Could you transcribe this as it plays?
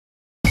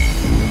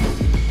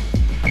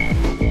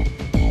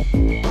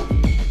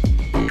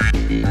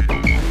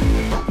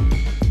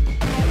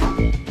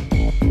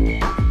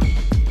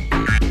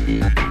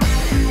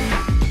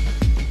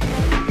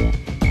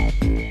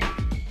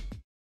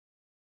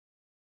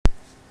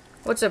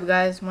What's up,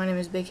 guys? My name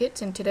is Big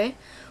Hits, and today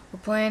we're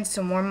playing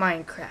some more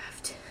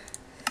Minecraft.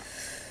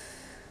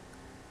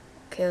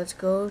 Okay, let's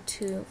go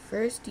to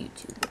first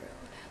YouTube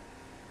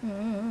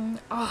world.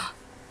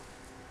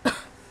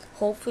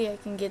 Hopefully I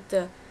can get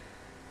the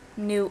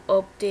new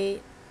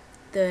update,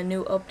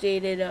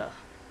 updated,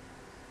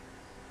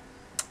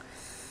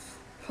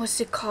 what's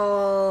it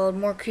called?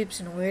 More creeps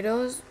and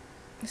weirdos.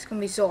 It's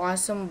gonna be so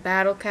awesome.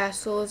 Battle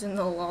castles and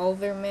the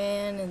lava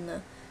man and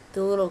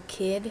the little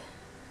kid.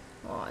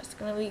 Oh, it's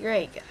gonna be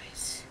great,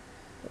 guys.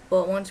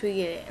 But once we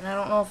get it, and I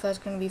don't know if that's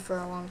gonna be for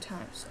a long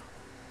time, so.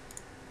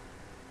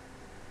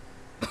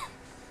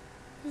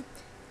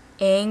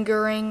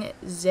 Angering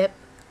Zip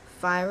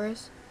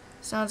Virus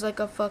sounds like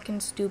a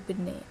fucking stupid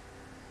name,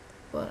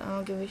 but I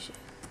don't give a shit.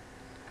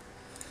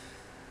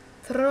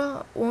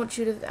 Won't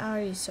shoot if I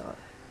already saw it.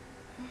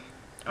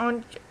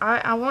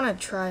 I want to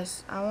try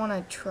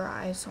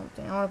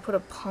something. I want to put a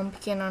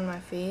pumpkin on my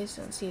face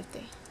and see if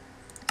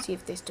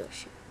they still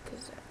shoot.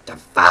 Cause the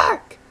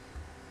fuck!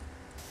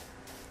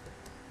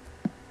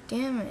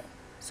 Damn it!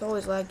 It's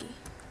always laggy.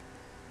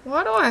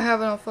 Why do I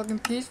have it on fucking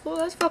peaceful?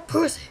 That's for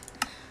pussy.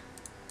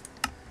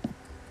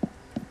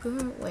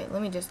 Wait,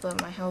 let me just let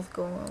my health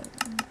go up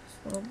just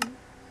a little bit.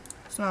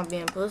 It's not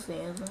being pussy,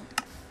 is it?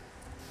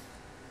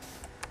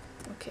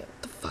 Okay,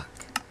 what the fuck?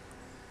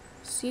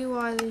 See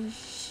why the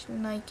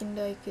Nike and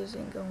Dyke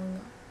isn't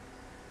going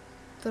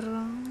up.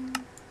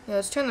 Yeah,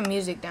 let's turn the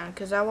music down,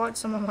 because I watched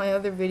some of my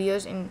other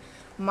videos and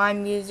my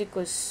music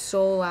was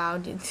so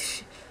loud.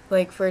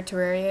 Like for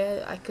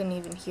Terraria, I couldn't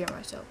even hear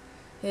myself.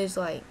 It was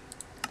like,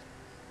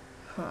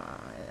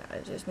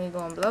 it's just me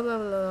going blah blah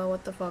blah,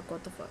 what the fuck,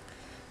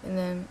 and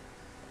then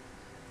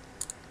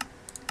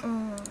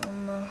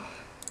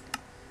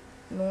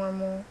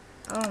normal.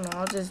 I don't know.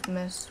 I'll just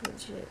mess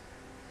with shit.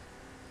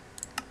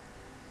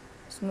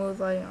 Smooth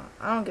lighting on.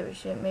 I don't give a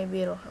shit.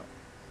 Maybe it'll help.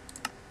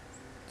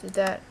 Did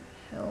that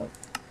help?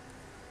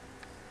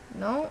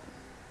 No.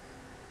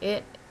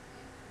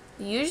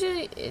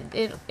 Usually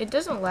it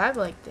doesn't lag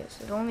like this.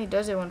 It only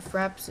does it when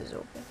Fraps is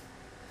open.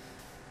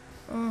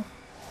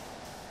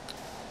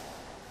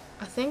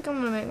 I think I'm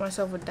gonna make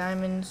myself a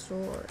diamond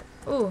sword.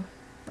 Ooh,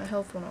 my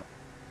health went up.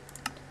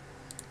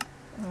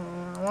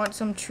 I want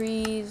some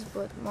trees,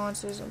 but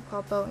monsters will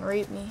pop out and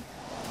rape me.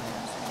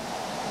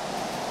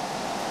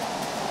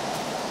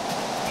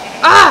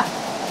 Ah!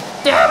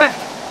 Damn it!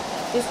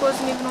 This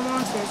wasn't even a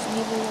monster. It's an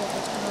evil wolf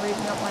that's gonna rape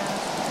me up my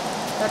ass.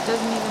 That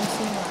doesn't even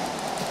seem right.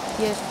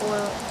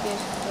 PS4.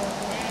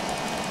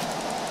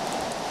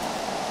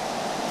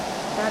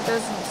 That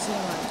doesn't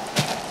seem like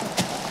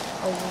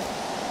a wolf.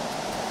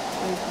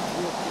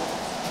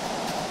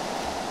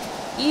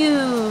 Ew!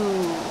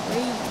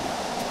 Rape.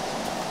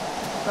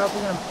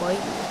 Probably gonna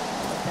bite you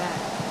like that.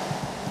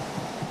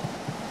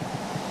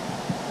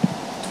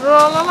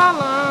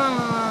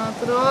 Tra-la-la-la,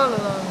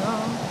 tra-la-la-la,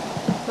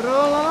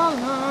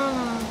 tra-la-la-la.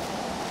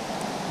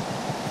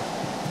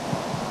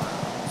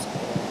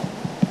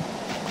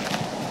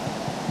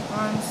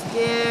 I'm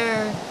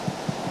scared.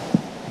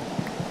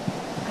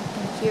 I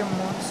can hear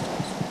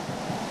monsters,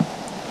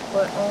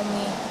 but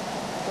only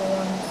the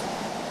ones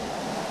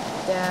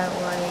that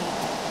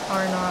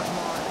are not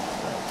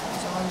mods, like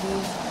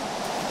zombies.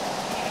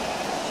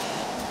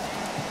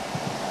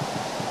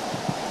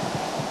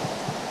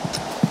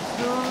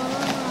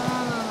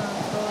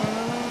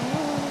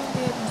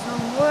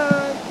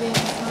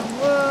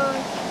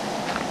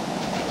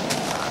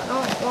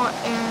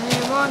 Any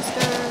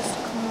monsters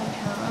come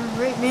down and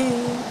rape me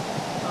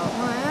up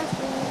my ass.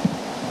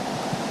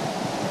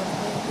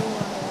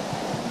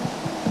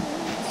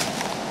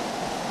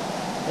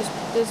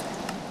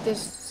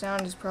 This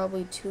sound is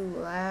probably too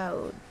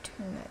loud.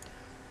 Turn that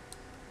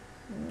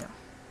down. No.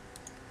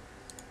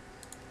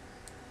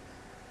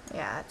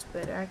 Yeah, that's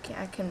better. I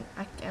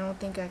don't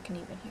think I can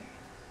even hear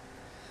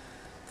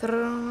it.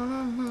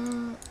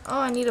 Oh,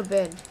 I need a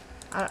bed.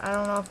 I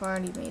don't know if I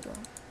already made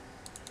one.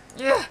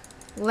 Yeah.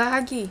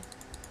 Laggy.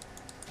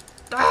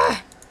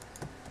 Ah!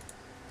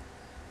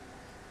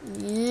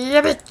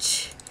 Yeah,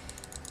 bitch.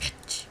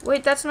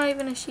 Wait, that's not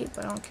even a sheep.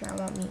 I don't care. I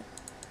want meat.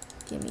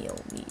 Give me your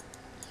meat.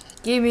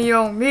 Give me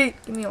your meat.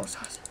 Give me your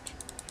sausage.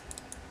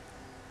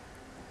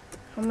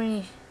 How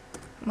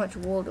much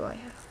wool do I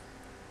have?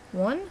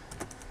 One?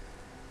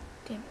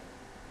 Damn it.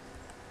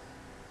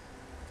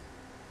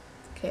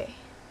 Okay.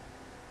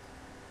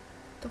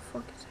 What the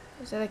fuck is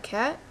that? Is that a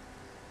cat?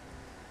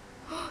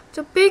 It's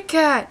a big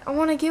cat! I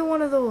want to get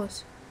one of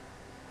those.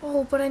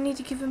 Oh, but I need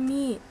to give him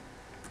meat.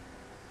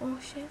 Oh,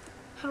 shit.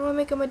 How do I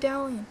make a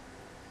medallion?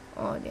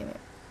 Oh, damn it.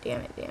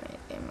 Damn it.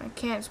 I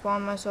can't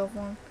spawn myself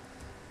one.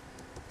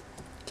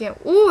 Can't.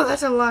 Ooh,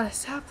 that's a lot of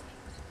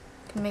saplings.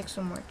 Can make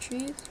some more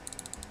trees.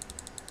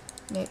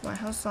 Make my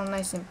house all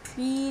nice and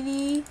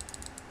pretty.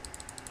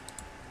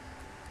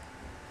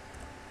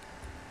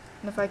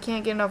 And if I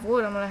can't get enough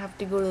wood, I'm going to have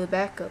to go to the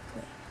backup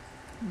plan.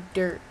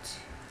 Dirt.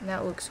 And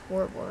that looks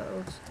horrible. That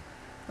looks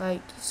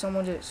like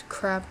someone just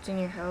crapped in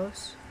your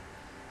house.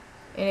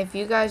 And if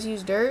you guys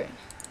use dirt,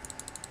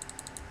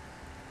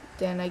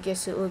 then I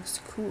guess it looks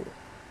cool.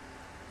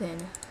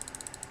 Then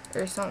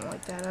Or something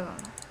like that, I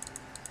don't know.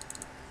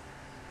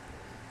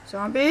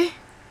 Zombie.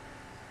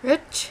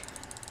 Rich.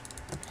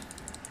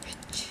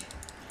 Rich.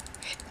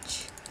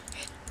 Rich.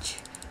 Rich.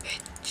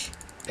 Rich.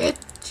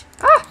 Rich.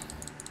 Ah!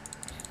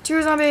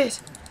 2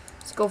 zombies.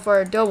 Let's go for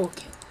a double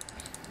kill.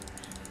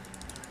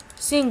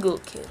 Single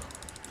kill.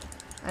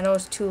 I know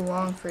it's too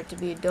long for it to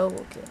be a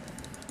double kill.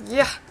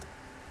 Yeah!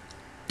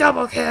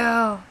 Double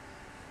kill!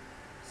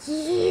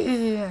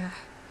 Yeah!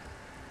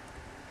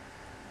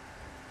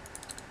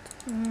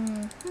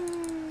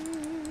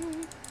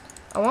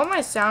 I want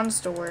my sounds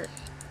to work.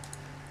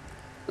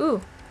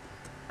 Ooh.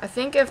 I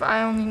think if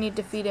I only need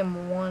to feed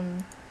him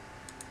 1.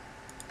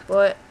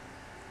 But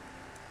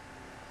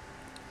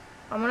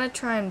I'm gonna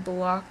try and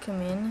block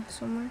him in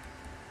somewhere.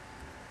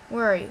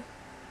 Where are you?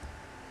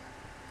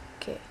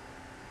 Okay.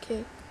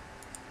 Okay.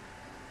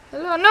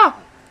 Hello, no!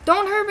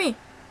 Don't hurt me!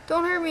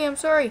 Don't hurt me, I'm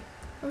sorry.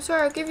 I'm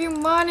sorry, I'll give you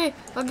money.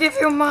 I'll give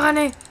you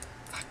money.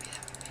 Fuck me,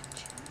 that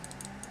bitch.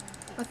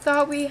 I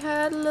thought we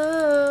had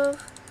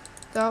love.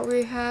 Thought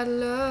we had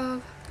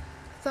love.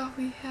 Thought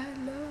we had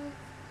love.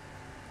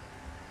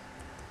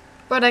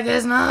 But I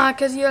guess not,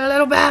 cause you're a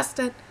little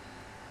bastard.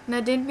 And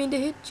I didn't mean to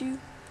hit you.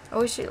 I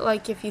wish it,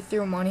 like, if you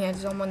threw money at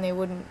someone, they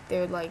would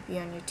like be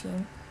on your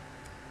team.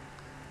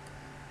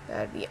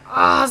 That'd be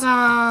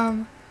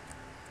awesome.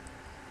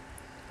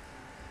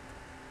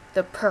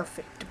 The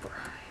perfect bribe.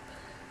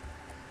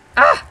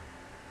 Ah!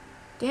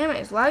 Damn it,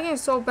 it's lagging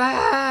so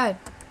bad.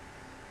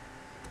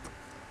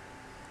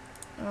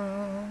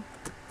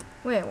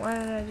 Wait, why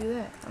did I do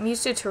that? I'm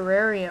used to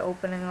Terraria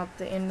opening up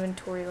the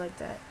inventory like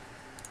that.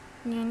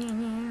 Make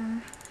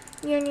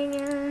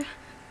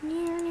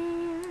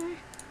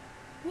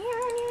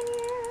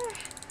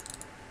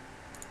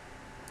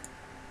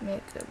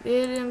a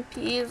bit and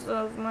piece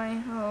of my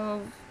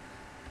house.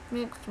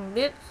 Make some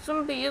bits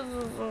and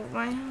pieces of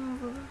my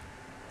house.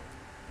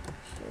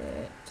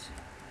 Shit.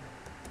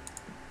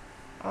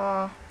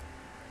 I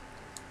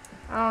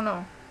don't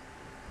know.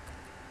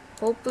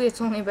 Hopefully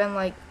it's only been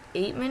like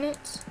 8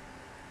 minutes.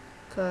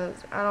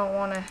 Because I don't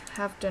want to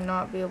have to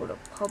not be able to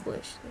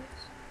publish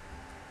this.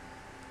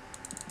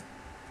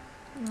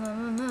 La,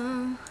 la,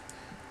 la.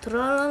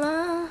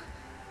 Tra-la-la.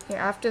 Here,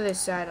 after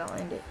this side, I'll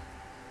end it.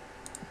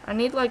 I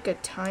need like a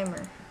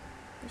timer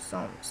or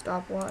some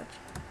stopwatch.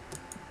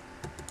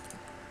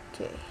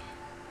 Okay.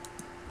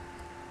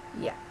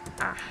 Yeah.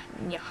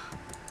 Yeah.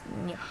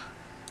 Yeah.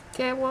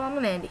 Okay, well, I'm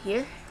gonna end it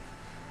here.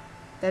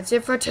 That's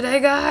it for today,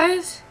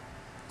 guys.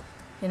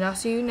 And I'll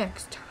see you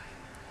next time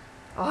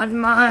on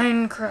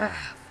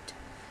Minecraft.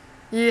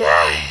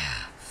 Yeah.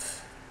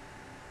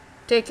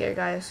 Take care,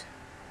 guys.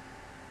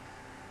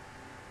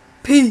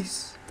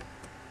 Peace.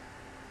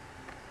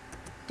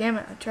 Damn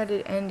it, I tried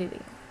to end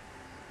it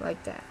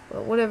like that.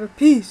 But whatever.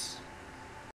 Peace.